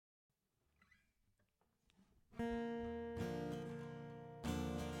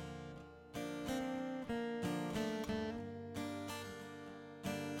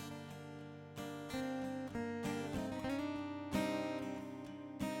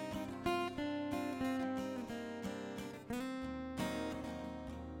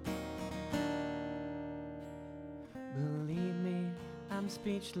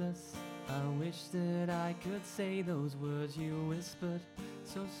speechless. I wish that I could say those words you whispered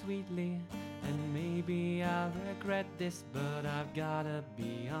so sweetly. And maybe I'll regret this, but I've gotta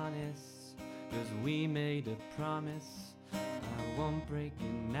be honest, 'cause we made a promise, I won't break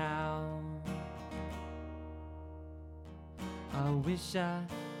it now. I wish I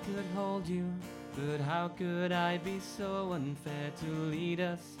could hold you, but how could I be so unfair to lead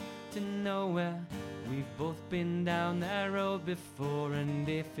us to nowhere? We've both been down that road before, and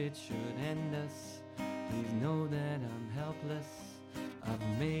if it should end us, please know that I'm helpless.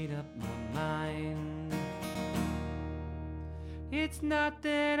 I've made up my mind. It's not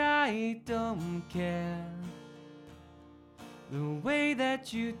that I don't care the way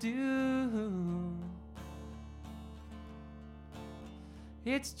that you do.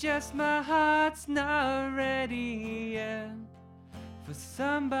 It's just my heart's not ready yet for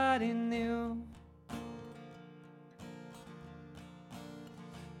somebody new.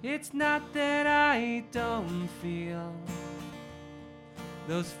 It's not that I don't feel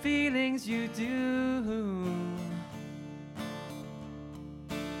those feelings you do.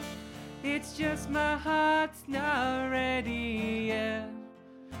 It's just my heart's not ready yet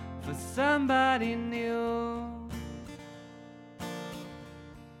for somebody new.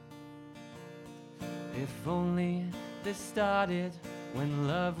 If only this started when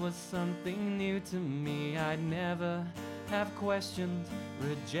love was something new to me, I'd never have questioned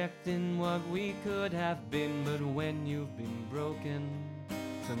rejecting what we could have been. But when you've been broken,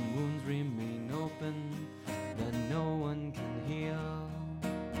 some wounds remain open that no one can heal.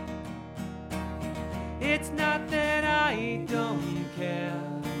 It's not that I don't care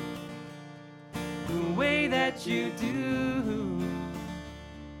the way that you do.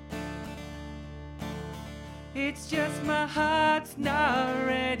 It's just my heart's not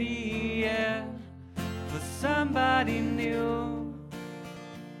ready yet for somebody new.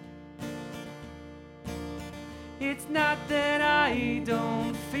 It's not that I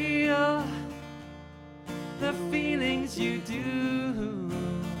don't feel the feelings you do.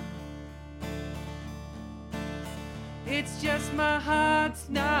 It's just my heart's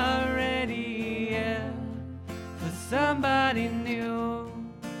not ready yet for somebody new.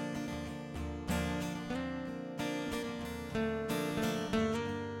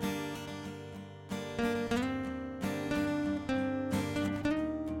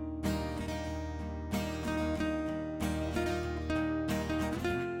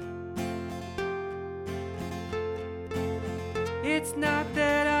 It's not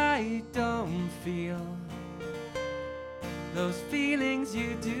that I don't feel those feelings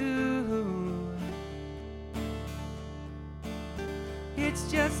you do.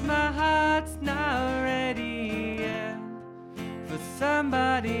 It's just my heart's not ready yet for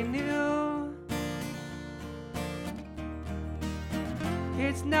somebody new.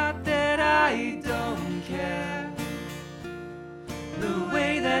 It's not that I don't care the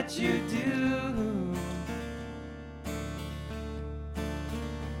way that you do.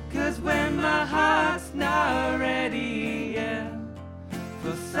 'Cause when my heart's not ready yet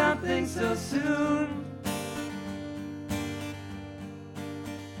for something so soon,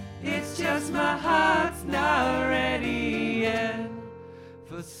 it's just my heart's not ready yet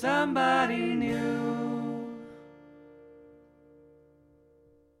for somebody new.